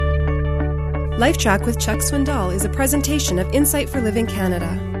LifeTrac with Chuck Swindoll is a presentation of Insight for Living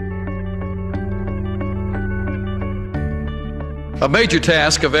Canada. A major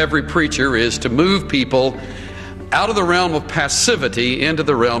task of every preacher is to move people out of the realm of passivity into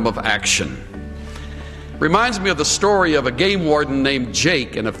the realm of action. Reminds me of the story of a game warden named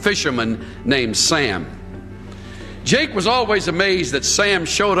Jake and a fisherman named Sam. Jake was always amazed that Sam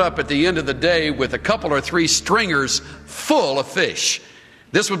showed up at the end of the day with a couple or three stringers full of fish.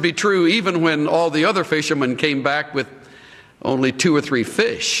 This would be true even when all the other fishermen came back with only 2 or 3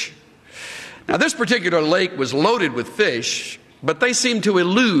 fish. Now, this particular lake was loaded with fish, but they seemed to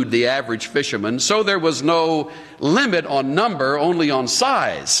elude the average fisherman, so there was no limit on number, only on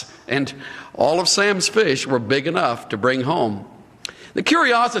size. And all of Sam's fish were big enough to bring home. The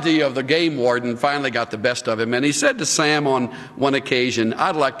curiosity of the game warden finally got the best of him, and he said to Sam on one occasion,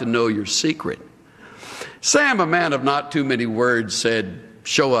 "I'd like to know your secret." Sam, a man of not too many words, said,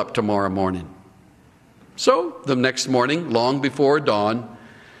 "Show up tomorrow morning." So the next morning, long before dawn,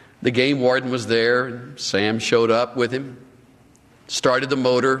 the game warden was there, and Sam showed up with him, started the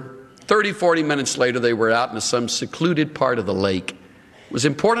motor. 30, 40 minutes later, they were out in some secluded part of the lake. It was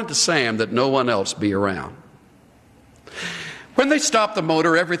important to Sam that no one else be around. When they stopped the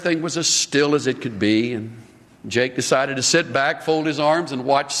motor, everything was as still as it could be, and Jake decided to sit back, fold his arms, and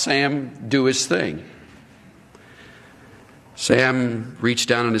watch Sam do his thing. Sam reached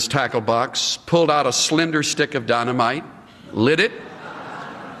down in his tackle box, pulled out a slender stick of dynamite, lit it,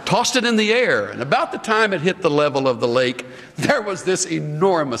 tossed it in the air, and about the time it hit the level of the lake, there was this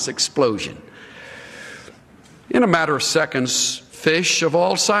enormous explosion. In a matter of seconds, fish of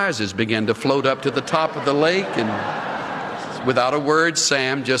all sizes began to float up to the top of the lake, and without a word,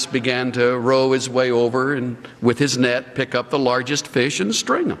 Sam just began to row his way over and with his net pick up the largest fish and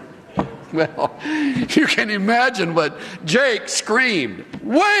string them. Well, you can imagine what Jake screamed.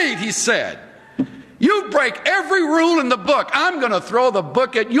 "Wait," he said. "You break every rule in the book. I'm going to throw the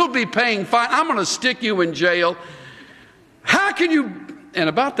book at you. You'll be paying fine. I'm going to stick you in jail. How can you?" And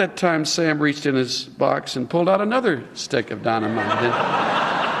about that time, Sam reached in his box and pulled out another stick of dynamite.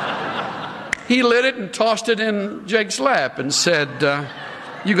 He lit it and tossed it in Jake's lap and said,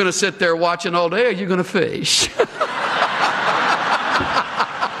 "You going to sit there watching all day, or you going to fish?"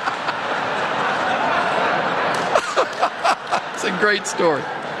 It's a great story.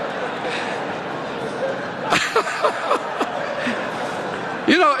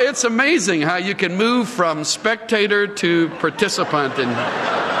 You know, it's amazing how you can move from spectator to participant in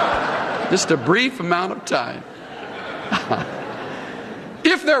just a brief amount of time.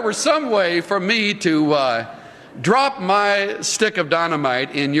 If there were some way for me to drop my stick of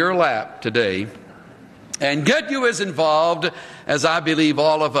dynamite in your lap today and get you as involved as I believe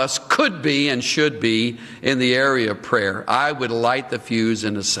all of us could be and should be in the area of prayer, I would light the fuse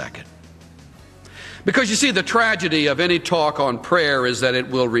in a second. Because you see, the tragedy of any talk on prayer is that it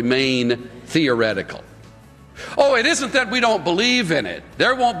will remain theoretical. Oh, it isn't that we don't believe in it.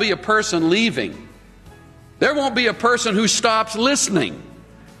 There won't be a person leaving. There won't be a person who stops listening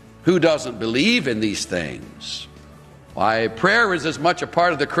who doesn't believe in these things. Why, prayer is as much a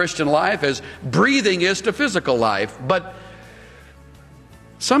part of the Christian life as breathing is to physical life. But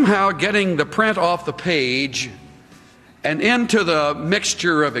somehow getting the print off the page and into the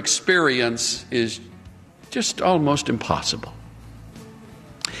mixture of experience is just almost impossible.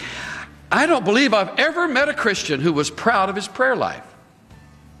 I don't believe I've ever met a Christian who was proud of his prayer life,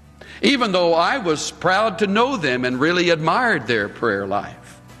 even though I was proud to know them and really admired their prayer life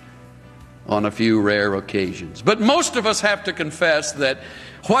on a few rare occasions. But most of us have to confess that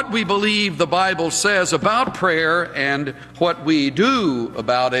what we believe the Bible says about prayer and what we do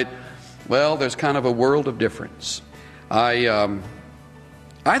about it, well, there's kind of a world of difference.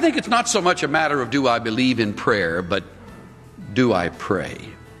 I think it's not so much a matter of do I believe in prayer, but do I pray?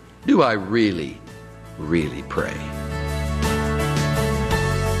 Do I really, really pray?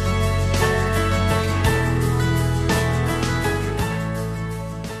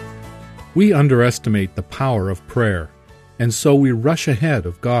 We underestimate the power of prayer, and so we rush ahead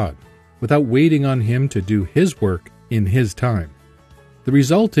of God without waiting on Him to do His work in His time. The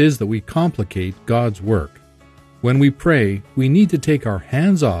result is that we complicate God's work. When we pray, we need to take our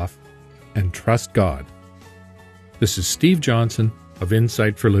hands off and trust God. This is Steve Johnson of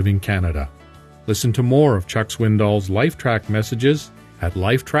Insight for Living Canada. Listen to more of Chuck Swindoll's LifeTrac messages at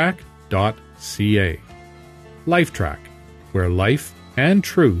lifetrac.ca. LifeTrac, where life and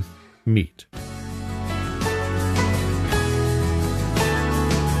truth meet.